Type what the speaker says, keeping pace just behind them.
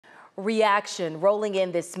Reaction rolling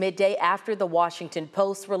in this midday after the Washington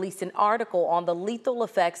Post released an article on the lethal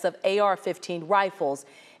effects of AR-15 rifles.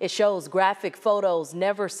 It shows graphic photos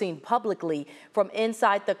never seen publicly from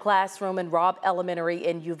inside the classroom in Robb Elementary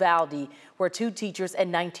in Uvalde, where 2 teachers and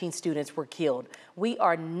 19 students were killed. We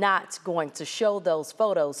are not going to show those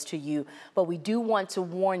photos to you, but we do want to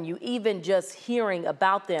warn you, even just hearing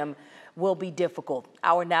about them will be difficult.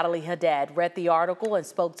 Our Natalie Haddad read the article and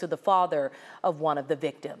spoke to the father of one of the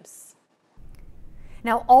victims.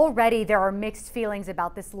 Now, already there are mixed feelings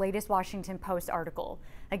about this latest Washington Post article.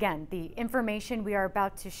 Again, the information we are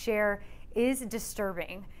about to share is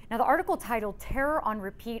disturbing. Now, the article titled "Terror on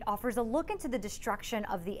Repeat" offers a look into the destruction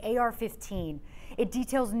of the AR-15. It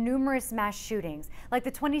details numerous mass shootings, like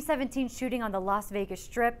the 2017 shooting on the Las Vegas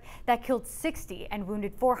Strip that killed 60 and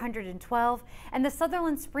wounded 412, and the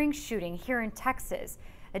Sutherland Springs shooting here in Texas.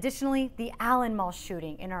 Additionally, the Allen Mall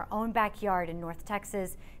shooting in our own backyard in North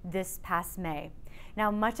Texas this past May. Now,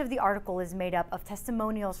 much of the article is made up of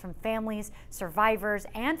testimonials from families, survivors,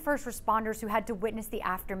 and first responders who had to witness the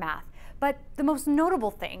aftermath. But the most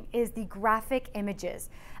notable thing is the graphic images.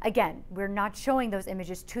 Again, we're not showing those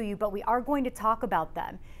images to you, but we are going to talk about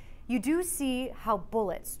them. You do see how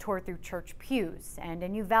bullets tore through church pews, and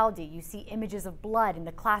in Uvalde, you see images of blood in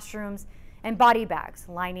the classrooms and body bags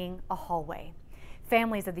lining a hallway.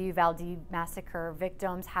 Families of the Uvalde massacre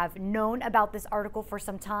victims have known about this article for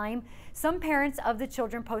some time. Some parents of the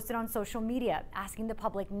children posted on social media asking the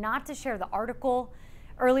public not to share the article.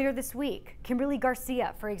 Earlier this week, Kimberly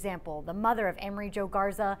Garcia, for example, the mother of Amory Jo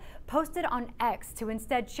Garza, posted on X to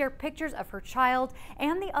instead share pictures of her child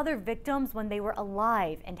and the other victims when they were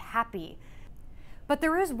alive and happy. But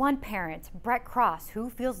there is one parent, Brett Cross, who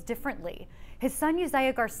feels differently. His son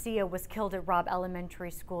Uzziah Garcia was killed at Robb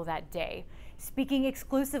Elementary School that day. Speaking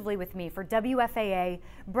exclusively with me for WFAA,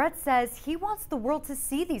 Brett says he wants the world to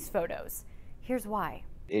see these photos. Here's why.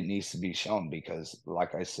 It needs to be shown because,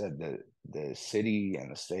 like I said, the city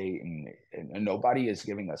and the state and nobody is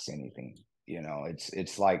giving us anything. You know,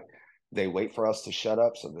 it's like they wait for us to shut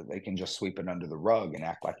up so that they can just sweep it under the rug and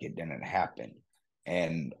act like it didn't happen.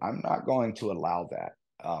 And I'm not going to allow that.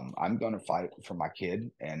 I'm going to fight for my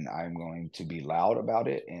kid, and I'm going to be loud about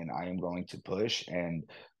it, and I am going to push. And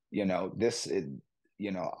this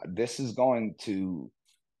is going to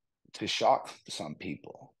shock some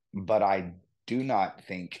people, but I do not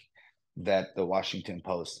think that the Washington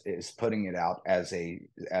Post is putting it out as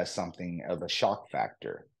something of a shock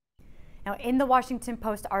factor. Now, in the Washington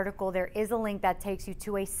Post article, there is a link that takes you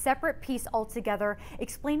to a separate piece altogether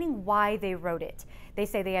explaining why they wrote it. They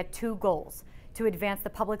say they had 2 goals: to advance the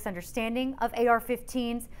public's understanding of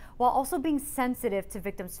AR-15s while also being sensitive to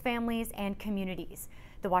victims' families and communities.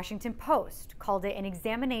 The Washington Post called it an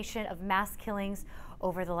examination of mass killings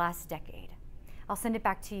over the last decade. I'll send it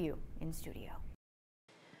back to you in studio.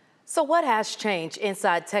 So what has changed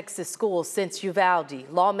inside Texas schools since Uvalde?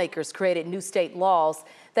 Lawmakers created new state laws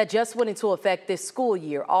that just went into effect this school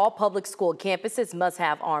year. All public school campuses must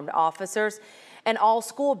have armed officers, and all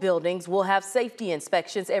school buildings will have safety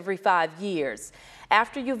inspections every 5 years.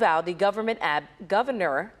 After Uvalde,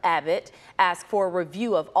 Governor Abbott asked for a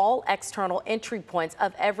review of all external entry points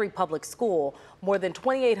of every public school. More than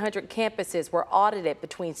 2,800 campuses were audited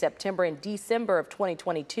between September and December of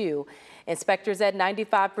 2022. Inspectors at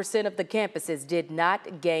 95% of the campuses did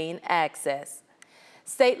not gain access.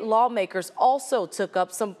 State lawmakers also took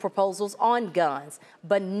up some proposals on guns,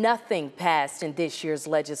 but nothing passed in this year's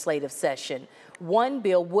legislative session. One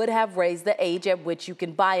bill would have raised the age at which you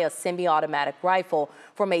can buy a semi-automatic rifle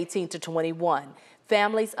from 18 to 21.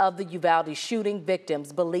 Families of the Uvalde shooting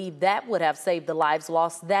victims believe that would have saved the lives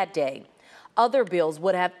lost that day. Other bills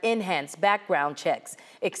would have enhanced background checks,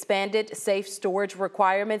 expanded safe storage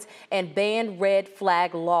requirements, and banned red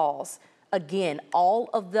flag laws. Again, all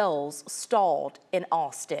of those stalled in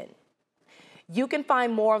Austin. You can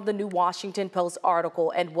find more of the new Washington Post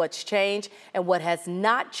article and what's changed and what has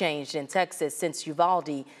not changed in Texas since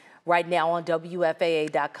Uvalde right now on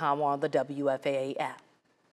WFAA.com or on the WFAA app.